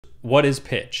What is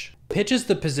pitch? Pitch is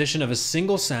the position of a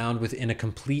single sound within a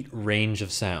complete range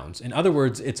of sounds. In other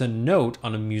words, it's a note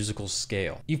on a musical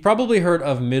scale. You've probably heard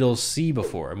of middle C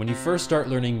before, and when you first start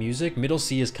learning music, middle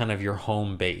C is kind of your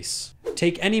home base.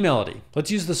 Take any melody. Let's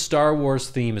use the Star Wars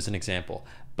theme as an example.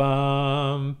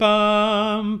 Bum,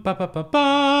 bum, ba, ba, ba,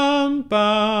 bum,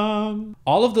 bum.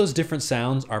 All of those different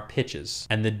sounds are pitches,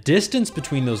 and the distance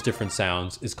between those different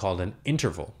sounds is called an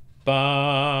interval.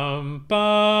 Bum,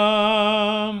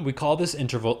 bum. We call this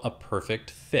interval a perfect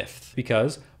fifth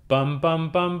because bum, bum,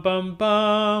 bum, bum,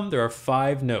 bum. There are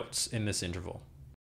 5 notes in this interval.